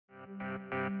Det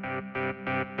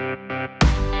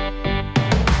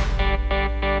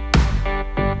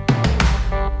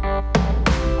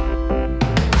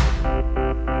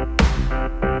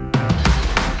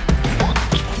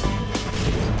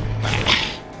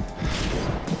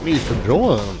blir för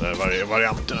bra de där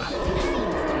varianterna.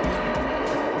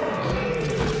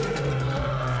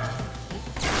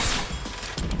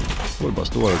 Får bara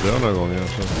stå och dö några gånger.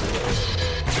 Så.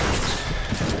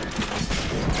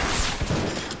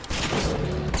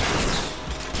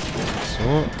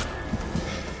 Så.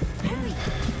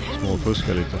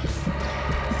 Småfuska lite.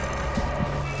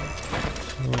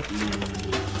 Så.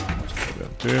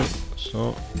 Till.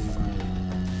 Så.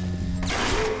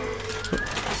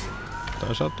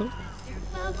 Där satt den.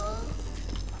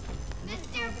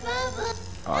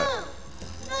 Ja, ja.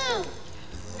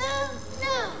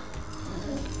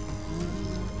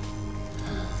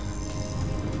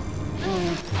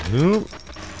 Mm.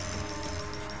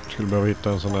 Skulle behöva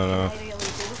hitta en sån där...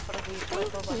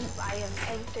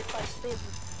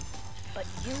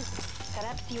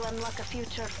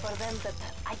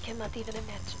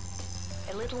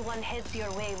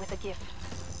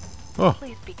 Oh.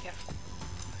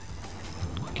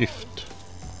 Gift.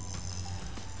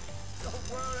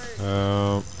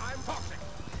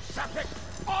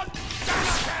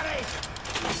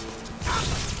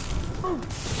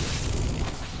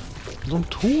 De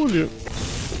tål ju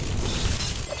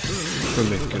för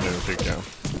mycket nu tycker jag.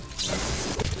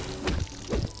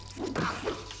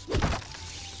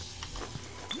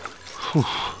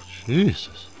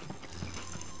 Jesus.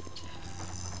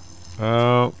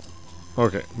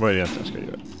 Okej, vad är det egentligen jag ska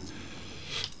göra?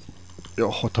 Jag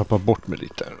har tappat bort mig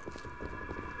lite här.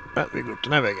 Men vi går upp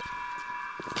den här vägen.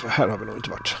 För här har vi nog inte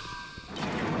varit.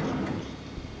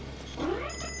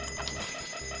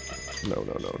 No.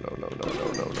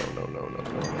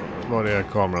 Var är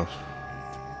kameran?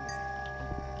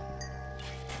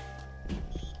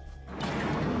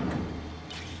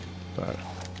 Där.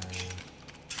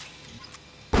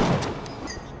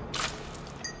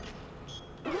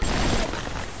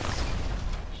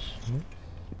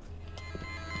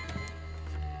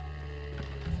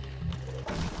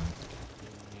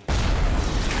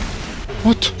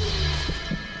 What?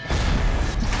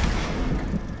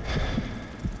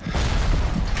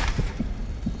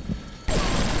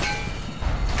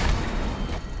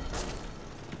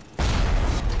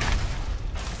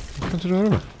 Jag kan inte röra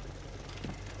mig.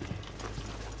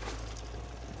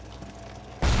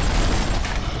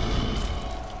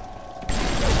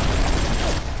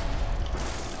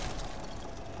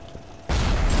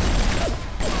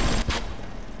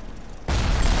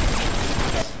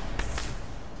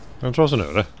 Den trasar nu,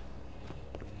 eller?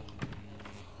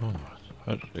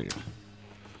 Herregud.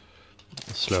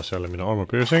 Slösar alla mina armor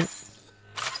piercing.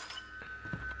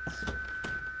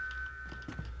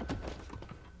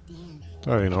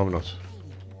 Där inne har vi något.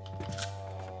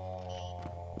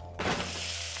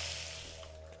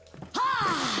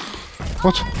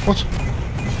 What?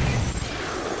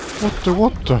 What the?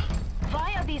 Why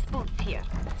are these boots here?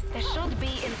 There should be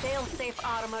in fail-safe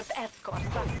armored escort,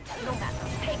 but no matter.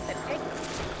 Take them.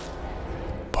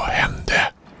 Vad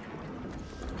hände?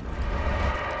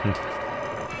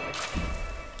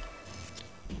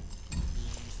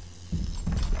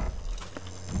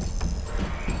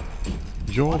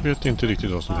 Jag vet inte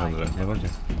riktigt vad som hände, men okej.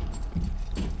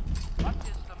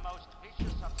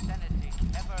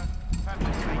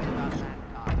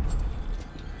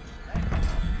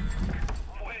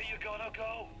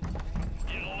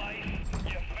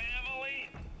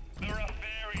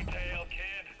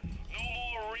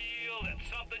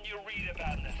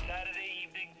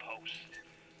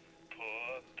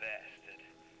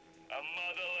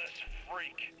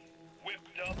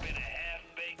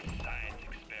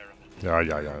 Ja,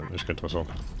 det ska inte vara så.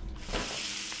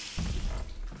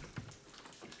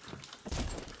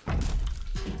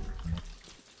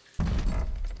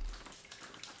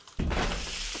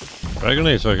 Vägen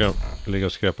är så jag kan ligga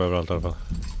och skräpa överallt i alla fall.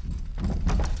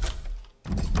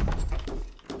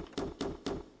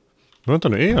 Men vänta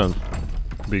nu, är han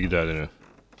Big Daddy nu?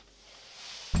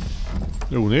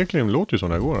 Onekligen låter ju som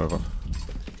det går i alla fall.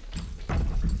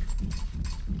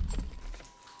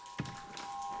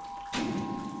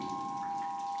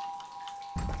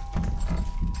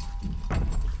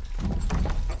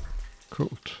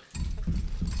 Coolt.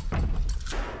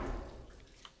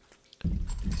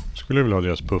 Skulle vilja ha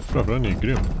deras puffra för den är ju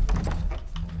grym.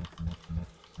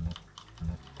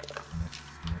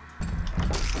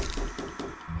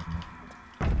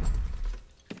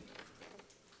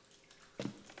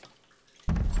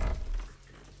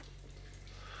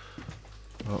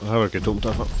 Ja, det här verkar tomt i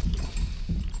alla fall.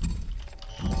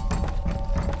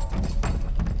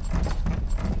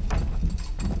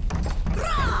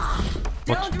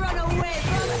 Don't run away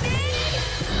from me!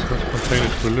 What's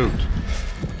containers for loot?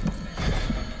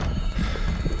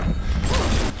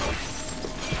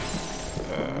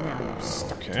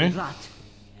 Okej. Rat.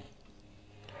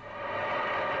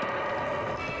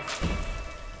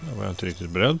 Det var jag inte riktigt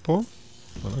beredd på.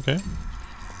 Men okej.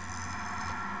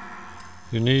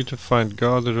 You need to find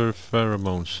gatherer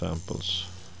pheromone samples.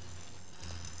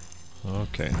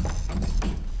 Okej.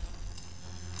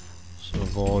 Så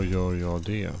var gör jag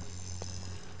det?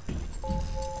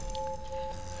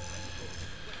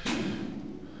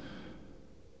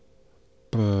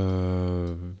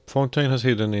 Fontaine has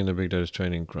hidden in the Big Daddy's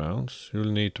training grounds.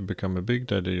 You'll need to become a Big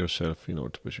Daddy yourself in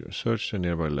order to pursue. Search the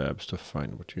nearby labs to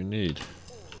find what you need.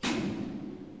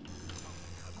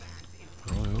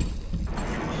 Ja, ja.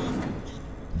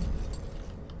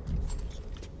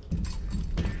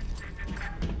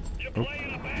 Oh.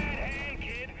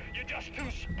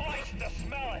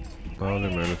 Ja, det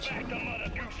är möjligt.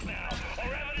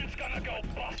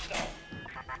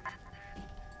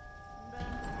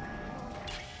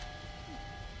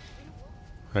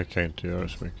 Här kan jag inte göra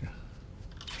så mycket.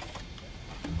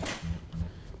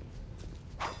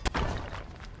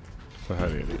 För här är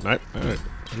det. Nej, nej,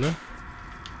 eller?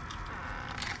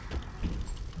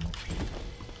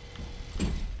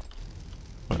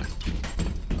 Nej.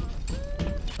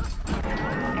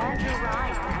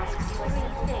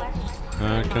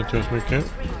 Här kan jag inte göra så mycket.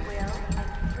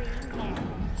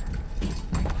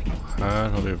 Här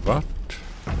har vi varit.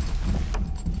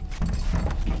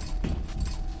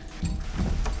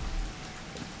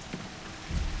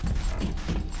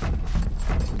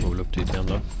 Går väl upp dit igen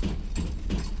då.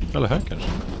 Eller här kanske.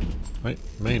 Nej,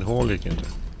 main hall gick inte.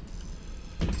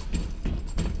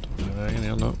 Ta den här vägen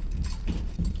igen då.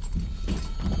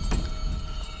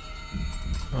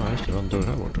 Ja, just det, var en dörr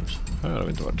här borta också. Här har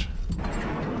vi inte varit.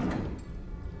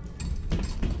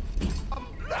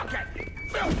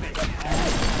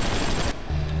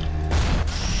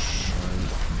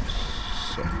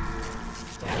 Så.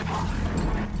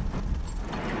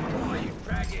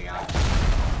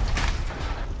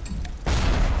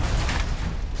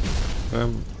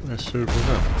 Vem är sur på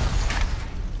den?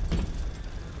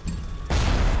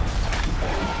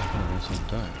 Det är sånt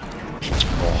där.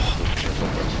 Åh, det är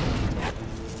sånt där.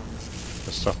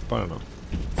 Jag sappar den då.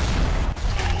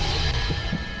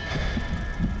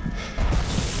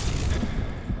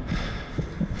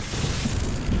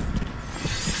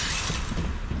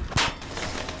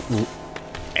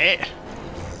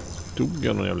 Dog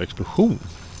jag någon jävla explosion?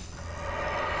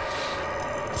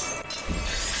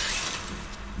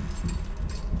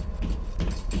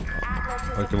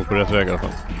 Jag kan vara på rätt väg i alla fall.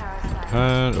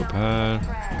 Upp här.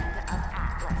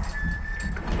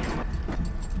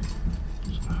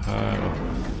 Så här.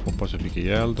 Hoppas jag fick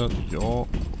ihjäl den. Ja.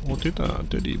 Och titta.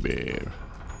 Teddy Bear.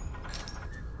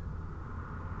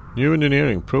 New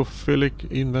engineering. Prophilic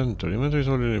inventor. Inventory is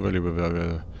already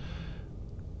available.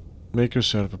 Make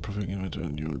yourself a profit inventor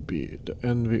and you'll be the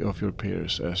envy of your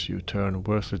peers as you turn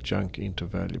worthless junk into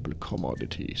valuable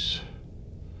commodities.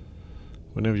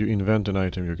 Whenever you invent an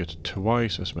item you get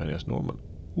twice as many as normal.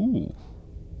 Ooh.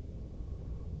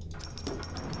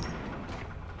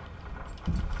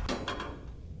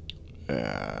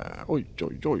 Oj.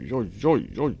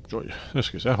 Nu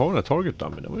ska vi se, jag har den här target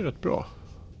dummy, den var ju rätt bra.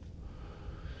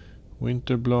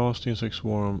 Winter Blast, Insect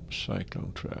Swarm,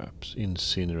 Cyclone Traps,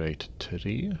 Incinerate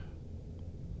 3.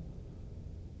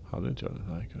 Hade inte jag den?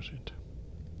 Nej, kanske inte.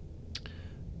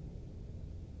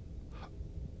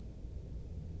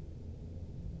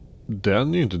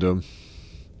 Den är ju inte dum.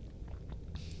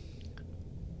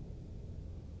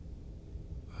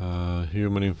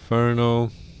 Human Inferno.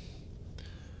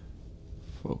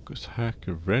 Focus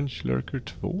Hacker, Wrench Lurker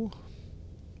 2.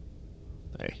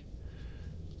 Nej.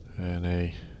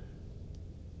 Nej.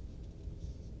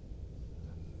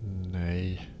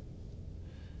 Nej.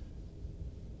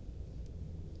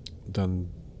 Den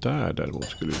där däremot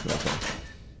skulle vi kunna ta.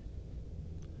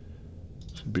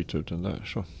 Så byta ut den där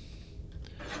så.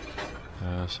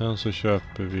 Sen så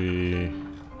köper vi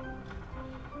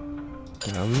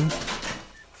den.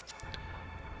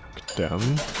 Och den.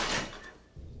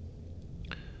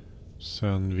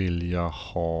 Sen vill jag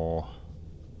ha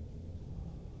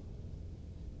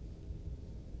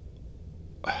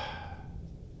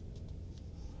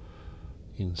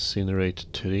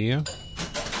Incinerate 3.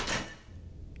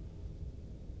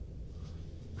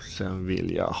 Sen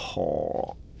vill jag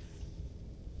ha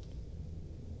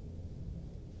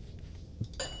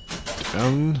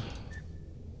den.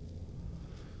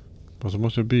 Och så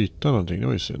måste jag byta någonting, det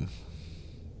var ju synd.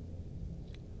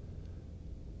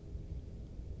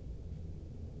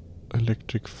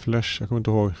 Electric Flash, jag kommer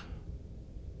inte ihåg.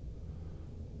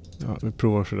 Ja, vi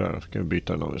provar sådär. Så kan vi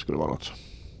byta den om det skulle vara något.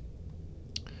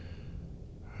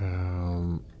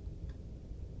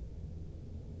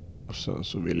 Och sen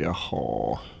så vill jag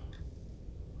ha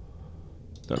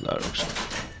den där också.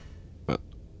 Men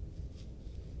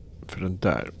för den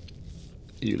där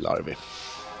är ju larvig.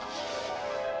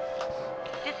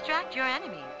 Distract your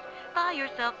enemies. Buy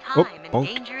yourself time in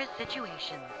dangerous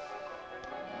situations.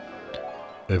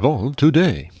 Evolve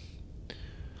today.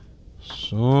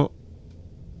 Så.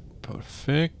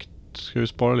 Perfekt. Ska vi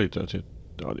spara lite? Till?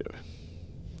 Ja, det gör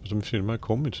vi. Som filmer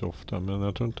kommer inte så ofta, men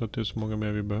jag tror inte att det är så många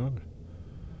mer vi behöver.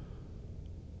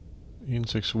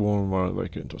 Insect Swarm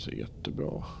verkar inte vara så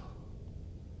jättebra.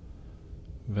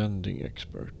 Vending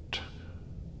Expert.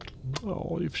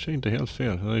 Ja, i och för sig inte helt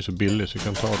fel. Den är ju så billig så vi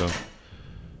kan ta den.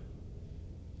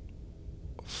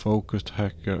 Focused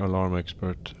Hacker, Alarm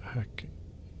Expert, Hacking.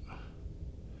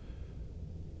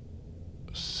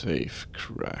 Safe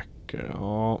Cracker,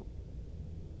 ja.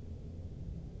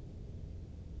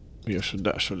 Vi gör så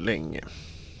där så länge.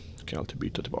 Så kan jag alltid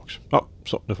byta tillbaks. Ja,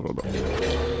 så, det får vara bra.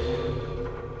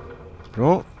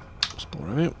 Bra,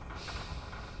 sparar vi.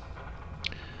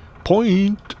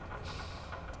 Point!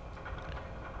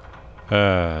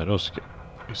 Då ska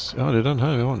vi se. Ja, det är den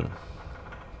här vi har nu.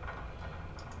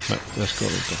 Nej, det ska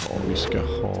vi inte ha. Vi ska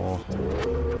ha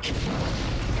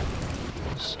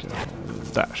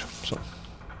där. Så.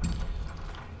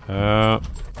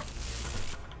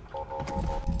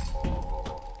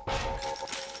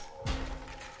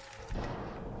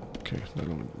 Okej,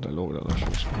 där låg den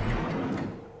där.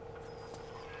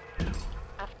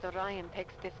 After Ryan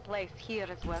takes this place,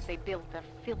 here is where they build their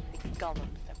filthy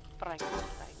golems of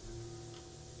Frankenstein.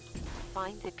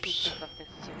 Find the pieces of the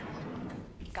suit.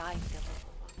 Guide them.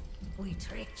 We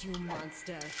tricked you,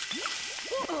 monster.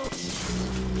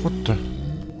 What the?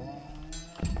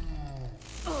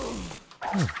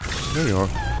 There you are.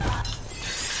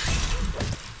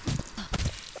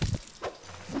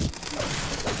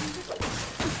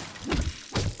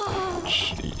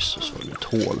 Jesus, vad ett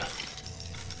hål.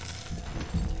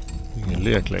 Ingen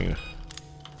lek längre.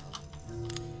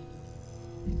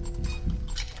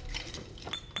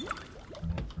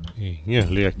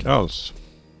 Ingen lek alls.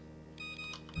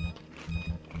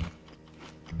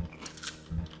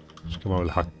 Ska man väl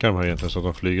hacka de här egentligen så att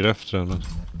de flyger efter den, men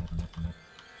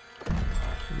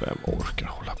vem orkar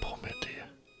hålla på med det?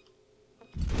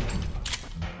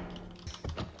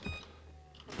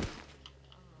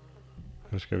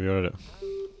 Hur ska vi göra det?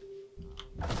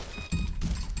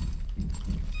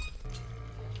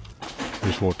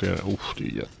 Hur svårt är det? Det är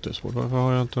jättesvårt. Varför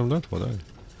har jag inte de där två där?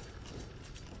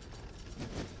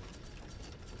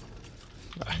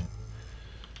 Nej.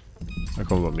 Jag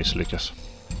kommer bara misslyckas.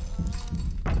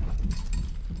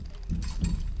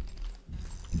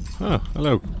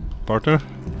 Hello, partner.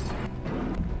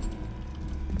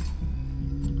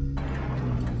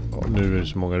 Ja, nu är det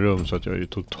så många rum så att jag är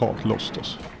totalt lost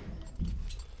alltså.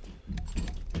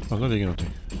 Alla ligger någonting.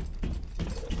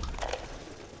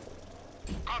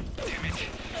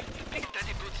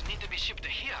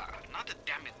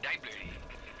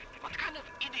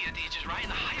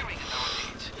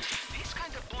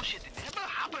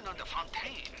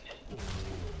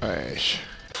 Nej.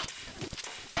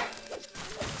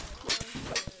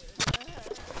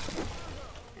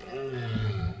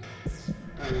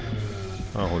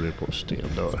 Jag håller på att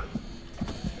stendör.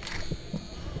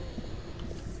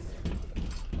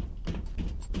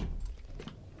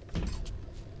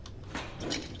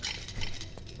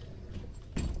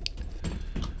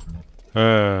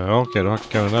 Okej, då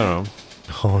hackar den där då.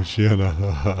 Ja,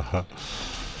 tjena.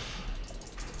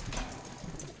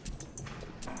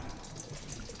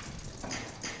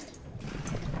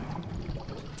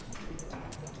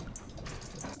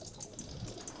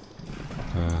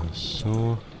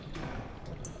 Så.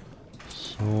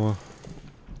 Så.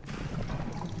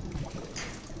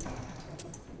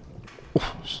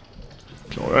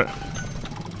 Klarar det.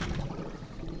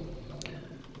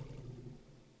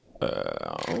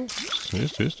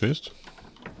 Visst.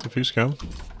 Det är fiskan.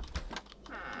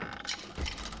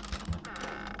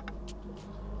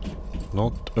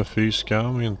 Not a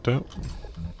fiskam, inte.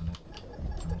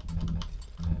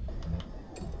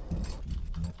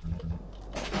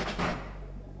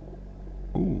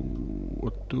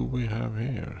 What do we have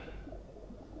here?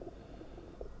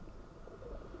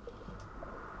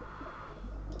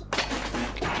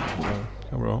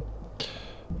 Kan bra.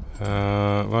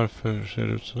 Varför ser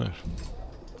det ut så där?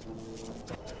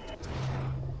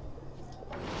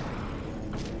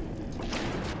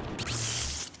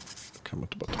 Kan man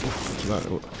inte bara ta upp det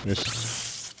där? Visst.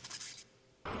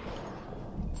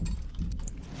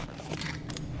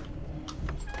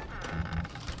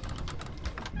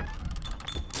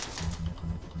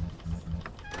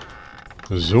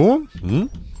 Så.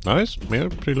 Nice. Mer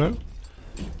prylar.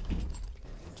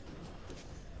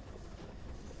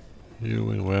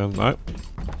 You and when. Nej.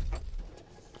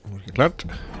 Klart.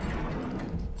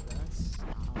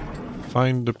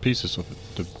 Find the pieces of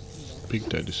the Big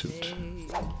Daddy suit.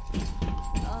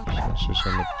 Känns ju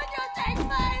som att...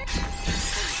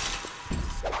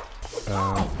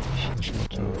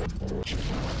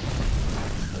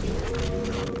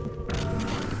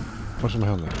 Vad som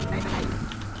händer?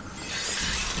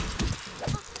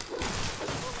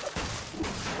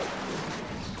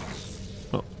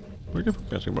 Ja, det kan funka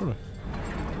ganska bra det.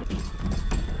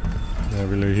 Jag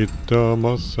vill ju hitta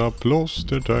massa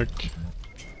plåster, tack.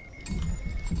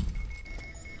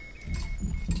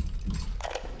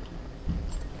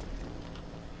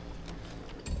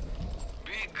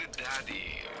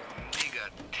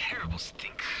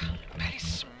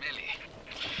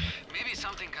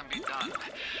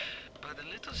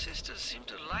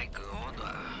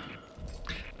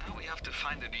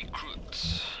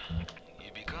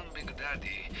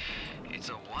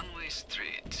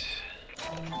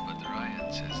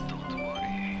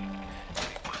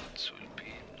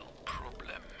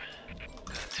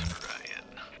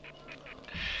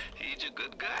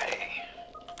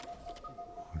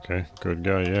 Okay, good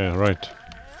guy, yeah, right.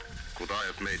 Could I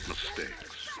have made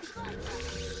mistakes?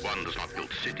 One does not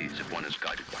build cities if one is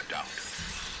guided by doubt.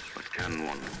 But can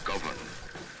one govern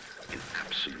in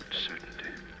absolute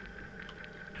certainty?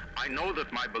 I know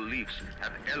that my beliefs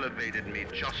have elevated me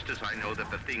just as I know that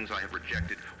the things I have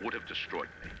rejected would have destroyed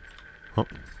me. Oh.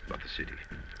 But the city,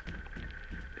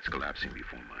 it's collapsing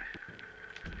before my...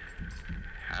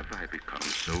 Have I become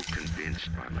so convinced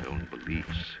by my own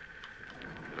beliefs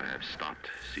that I have stopped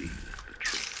seeing the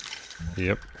truth?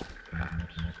 Yep.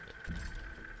 Perhaps.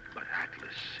 But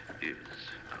Atlas is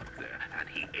out there, and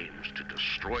he aims to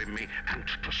destroy me and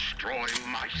to destroy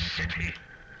my city.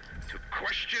 To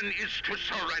question is to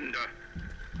surrender.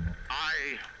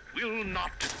 I will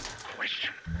not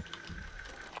question.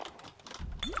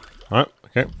 Alright,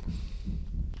 okay.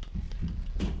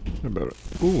 Nu behöver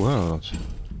det. Här alltså.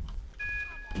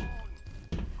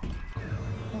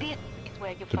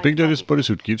 The Big Daddy's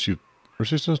bodysuit gives you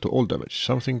resistance to all damage.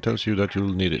 Something tells you that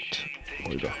you'll need it.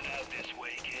 Oj då.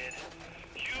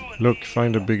 Look,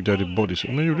 find the Big Daddy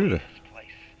bodysuit. Men gjorde du det?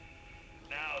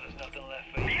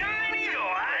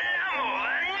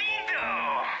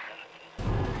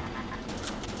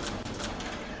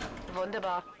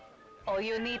 Wunderbar. All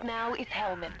you need now is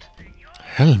helmet.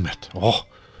 Helmet? Åh!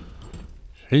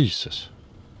 Jesus.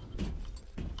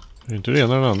 Det är inte det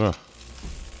ena eller andra.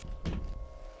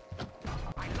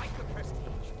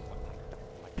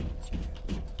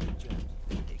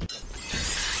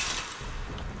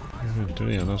 Är det inte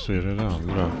det ena så är det det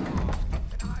andra.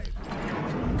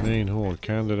 Main hall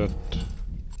candidate.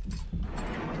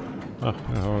 Ah,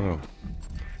 jag har dem.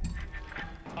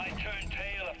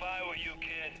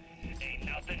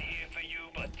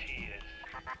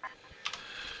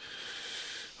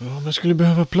 Ja, men jag skulle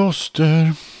behöva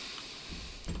plåster.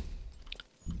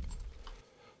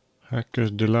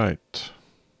 Hackers Delight.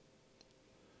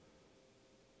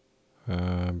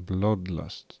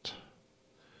 Bloodlust.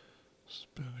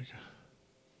 Spännande.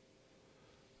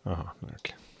 Aha,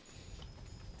 okej.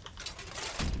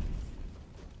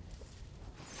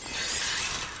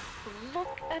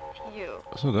 Look at you.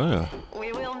 Så där ja.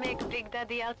 We will make Big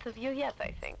Daddy out of you yet,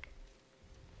 I think.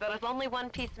 There is only one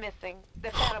piece missing, the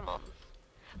pheromones.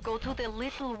 Go to the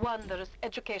Little Wonders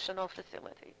Educational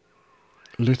Facility.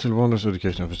 Little Wonders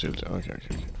Educational Facility. Okay.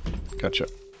 Gotcha.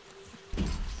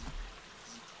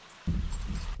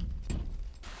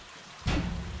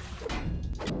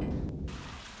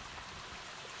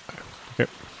 Okej,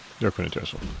 jag kunde inte göra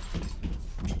så.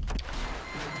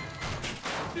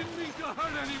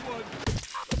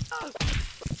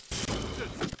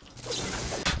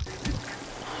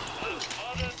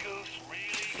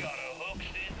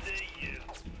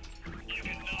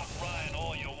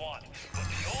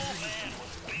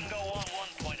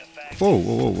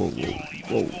 Wow.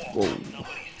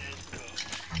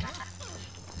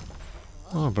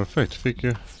 Ah, perfekt. Fick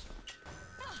ju...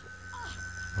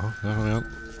 Ja, där har vi en.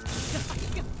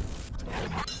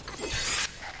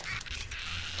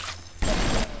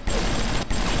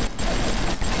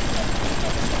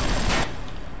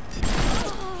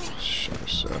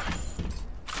 Scheisse.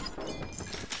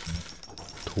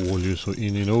 Tål ju så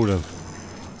in i Norden.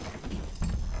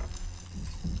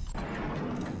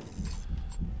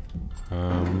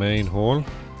 Main hall.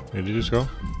 Är det du ska?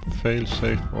 Fail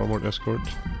safe armored escort.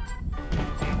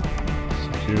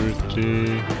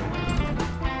 Security.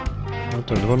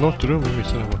 Vänta, det var något rum vi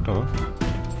missade här borta, va?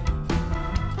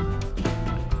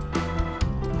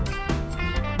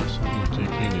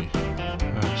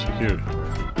 here.